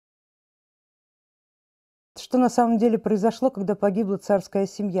что на самом деле произошло, когда погибла царская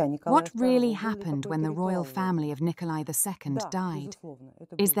семья Николая What II? really Был ли happened какой-то when the ритуал royal в этом? family of Nikolai II Да, died? безусловно,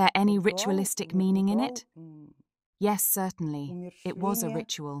 это Is был there any ритуал, ritualistic meaning in it? ритуал Yes, certainly. It was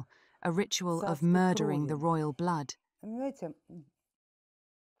умерщвления a ritual of царской murdering the крови. royal blood. Понимаете,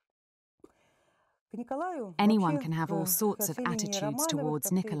 к Николаю, Anyone вообще can have all ко sorts of всей линии attitudes Романовых,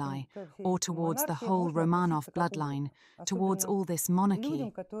 towards Nikolai, ко or всей towards the монархии whole можно Romanov относиться как bloodline, угодно. towards Особенно all this людям,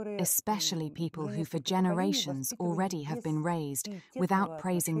 monarchy, которые especially people уже who for несколько поколений generations воспитывались already have без been raised without пиететного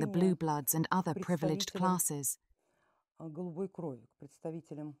praising the blue отношения bloods and other к privileged представителям classes. голубой крови, к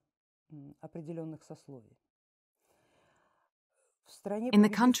представителям определенных сословий. В стране In the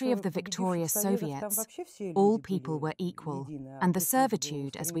country of the победивших victorious Советов там Soviets, вообще все all люди people were были equal, едины, а and the бессмертие было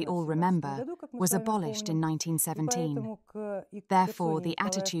servitude, as we устранено all в 17 remember, году, как мы с was вами abolished in помним, и 1917. поэтому и к Therefore, персоне the Николая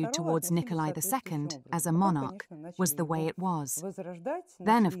attitude II towards относились Nikolai соответствующим II as образом. a Потом, monarch конечно, was начали the way его it was. возрождать,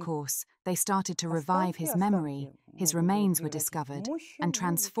 Then, of нашли course, they started to revive останки, his memory, останки his можно было remains were превратить в discovered, мощи, and ну, в общем,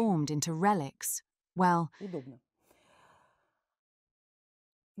 transformed into relics. Well, удобно.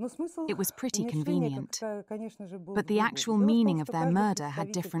 Но смысл it was pretty умерщвления, convenient. конечно же, был But в the другом. actual Дело в том, meaning of что their каждый murder had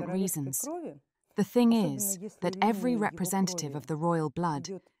представитель different королевской reasons. крови, The thing особенно is если that every линия его representative крови of the royal blood,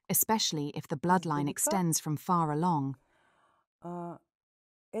 идет especially if the bloodline издалека, extends from far along,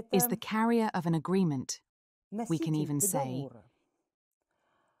 is the это carrier of an agreement, we can носитель even say. договора.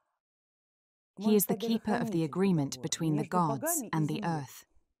 He Можно is the сказать, даже keeper of the хранитель agreement договора between the между gods богами и and the землей. earth.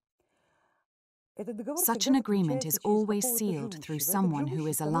 Этот договор Such всегда an agreement заключается is через always какого-то sealed through живущего. Этот someone who живущий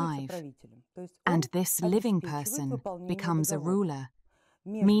is становится alive, правителем. То есть and он this living обеспечивает person выполнение becomes a договора ruler,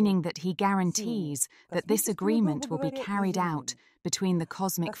 между meaning that he силами guarantees that this космическими, грубо agreement will be говоря, и carried out земными. between the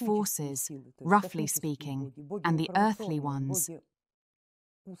cosmic Космические forces, силы, то есть roughly космические speaking, боги, боги and the earthly информационные, ones. боги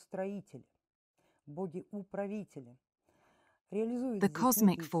устроители, боги управители. Реализуют The здесь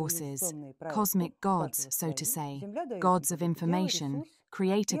cosmic некие forces, цивилизационные проекты, cosmic у gods, каждого so to свои. say, Земля дает им gods под of это дело information, ресурс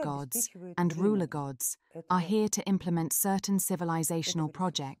creator и gods, обеспечивает and ruler жизнь gods, are этого here to implement certain civilizational ресурса.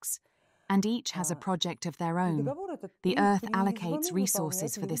 projects, and each has a project of their И own. договор этот The earth призваны allocates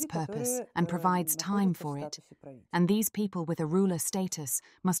resources выполнять for this люди, purpose которые and provides time находятся в for it, статусе правителя. and these people with a ruler status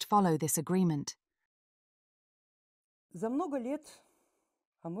must follow this agreement. За много лет,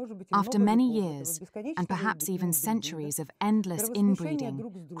 а может быть и After много many веков этого years, and бесконечного perhaps even инбридинга, centuries of endless кровосмешения inbreeding,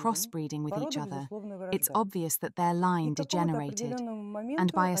 друг с другом, crossbreeding with each породы, other, безусловно, it's вырождаются. obvious that their И line к какому-то degenerated, определенному and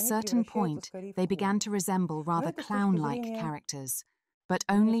моменту by a они certain превращаются point скорее в they хвост. began to resemble Но rather это с точки clown-like зрения characters, but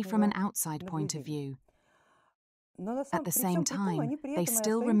only from an внешнего outside point of наблюдения. view. Но At the при same всем при том, time, они при they этом и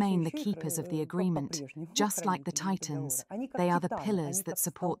still остаются remain the еще и keepers of the agreement, по-прежнему just like the хранителями Titans. договора. Они как They are the титаны, pillars они that как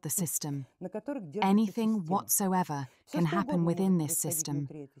support the столпы, system. на которых держится Anything система. whatsoever Все can что happen угодно within может this происходить system.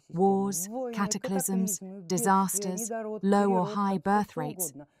 внутри этой системы. Wars, Войны, cataclysms, катаклизмы, бедствия, disasters, недород, low or перерод, high там все birth что rates,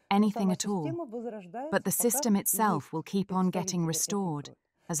 угодно. Но anything сама at all. система But возрождается, the пока system itself есть will keep on getting представители этой restored, крови.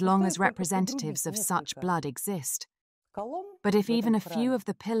 as Но long стоит as только representatives подрубить of such несколько blood exist. колонн But if в этом even a few храме, of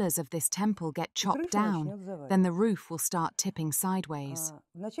the pillars of this temple get и chopped крыша down, начнет then the заваливаться. roof will start tipping sideways.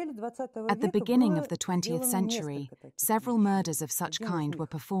 В начале 20 At the века beginning of было the 20th сделано century, несколько таких several murders умерщвлений. of such Один из kind were них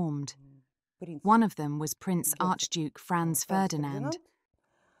performed. принц One of them was Prince герцог Archduke Franz Франц Ferdinand.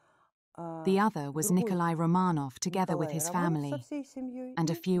 Фердинанд, The other was другой Nikolai Romanov, together with Николай his Романов со family, всей семьей and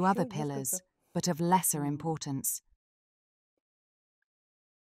a и few еще other несколько pillars, but of lesser importance.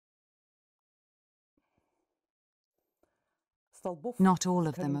 столбов, Not all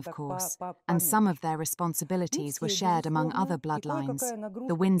of them, скажем of так, course, and поменьше. some of their Не responsibilities were все, shared among other безусловно, и bloodlines, кое-какая the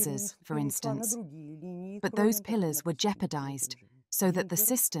нагрузка Windsors, for перенесла на instance. другие линии But крови, those pillars were например, jeopardized, so that the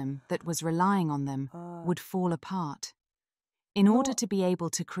system that was relying on them would fall apart. In order to be able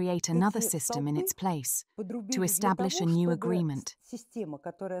to create another system in its place, to establish a new agreement, система,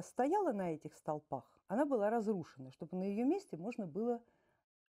 которая стояла на этих столпах, она была разрушена, чтобы на ее месте можно было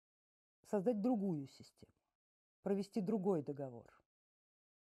создать другую систему, провести другой договор.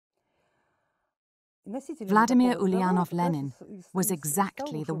 Vladimir Ulyanov-Lenin was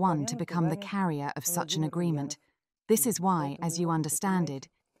exactly the one to become the carrier of such an agreement. This is why, as you understand it,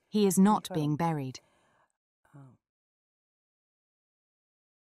 he is not being buried.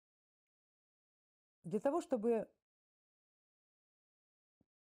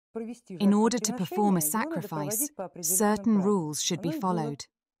 In order to perform a sacrifice, certain rules should be followed,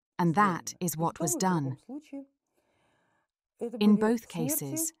 and that is what was done. In both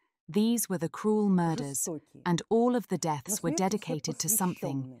cases, these were the cruel murders, and all of the deaths were dedicated to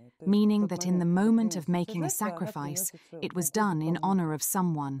something, meaning that in the moment of making a sacrifice, it was done in honor of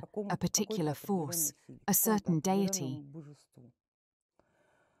someone, a particular force, a certain deity.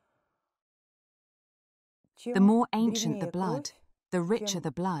 The more ancient the blood, the richer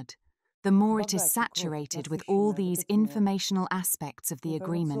the blood, the more it is saturated with all these informational aspects of the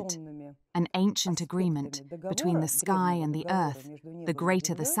agreement. An ancient agreement between the sky and the earth, the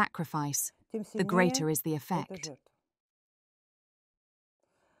greater the sacrifice, the greater is the effect.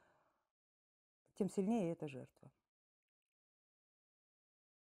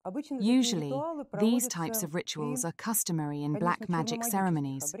 Usually, these types of rituals are customary in black magic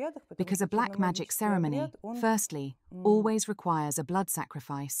ceremonies, because a black magic ceremony, firstly, always requires a blood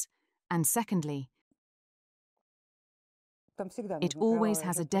sacrifice, and secondly, it always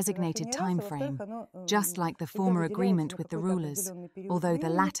has a designated time frame, just like the former agreement with the rulers, although the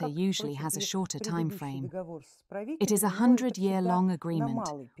latter usually has a shorter time frame. It is a 100-year-long agreement,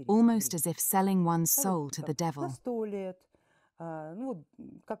 almost as if selling one's soul to the devil.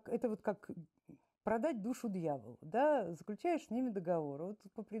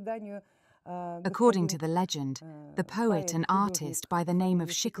 According to the legend, the poet and artist by the name of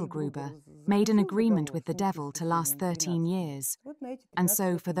Schicklgruber made an agreement with the devil to last 13 years, and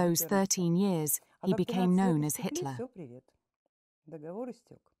so for those 13 years he became known as Hitler.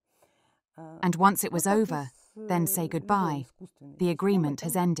 And once it was over, then say goodbye, the agreement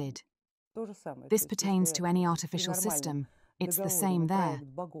has ended. This pertains to any artificial system. It's the same there.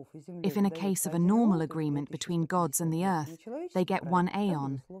 If in a case of a normal agreement between gods and the earth, they get 1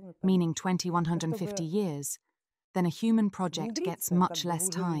 aeon, meaning 2150 years, then a human project gets much less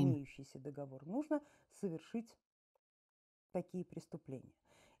time.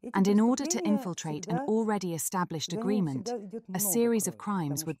 And in order to infiltrate an already established agreement, a series of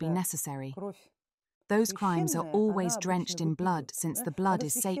crimes would be necessary. Those crimes are always drenched in blood, since the blood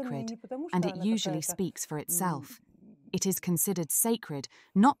is sacred, and it usually speaks for itself. It is considered sacred,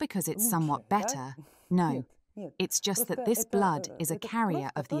 not because it's somewhat better, no. It's just that this blood is a carrier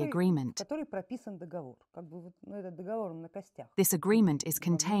of the agreement. This agreement is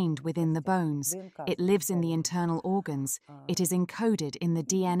contained within the bones, it lives in the internal organs, it is encoded in the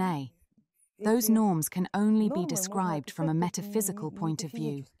DNA. Those norms can only be described from a metaphysical point of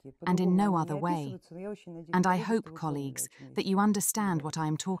view, and in no other way. And I hope, colleagues, that you understand what I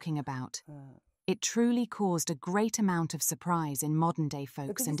am talking about. It truly caused a great amount of surprise in modern-day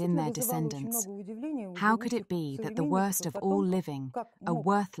folks and in their descendants. How could it be that the worst of all living, a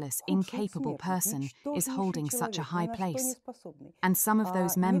worthless, incapable person, is holding such a high place? And some of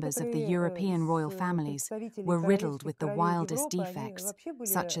those members of the European royal families were riddled with the wildest defects,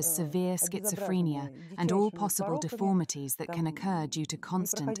 such as severe schizophrenia and all possible deformities that can occur due to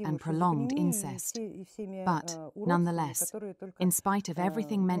constant and prolonged incest. But, nonetheless, in spite of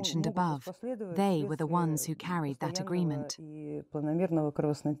everything mentioned above, they were the ones who carried that agreement.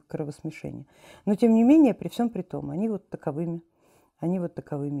 Но тем не менее, при всем при том, они вот таковыми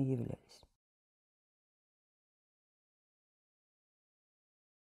являлись.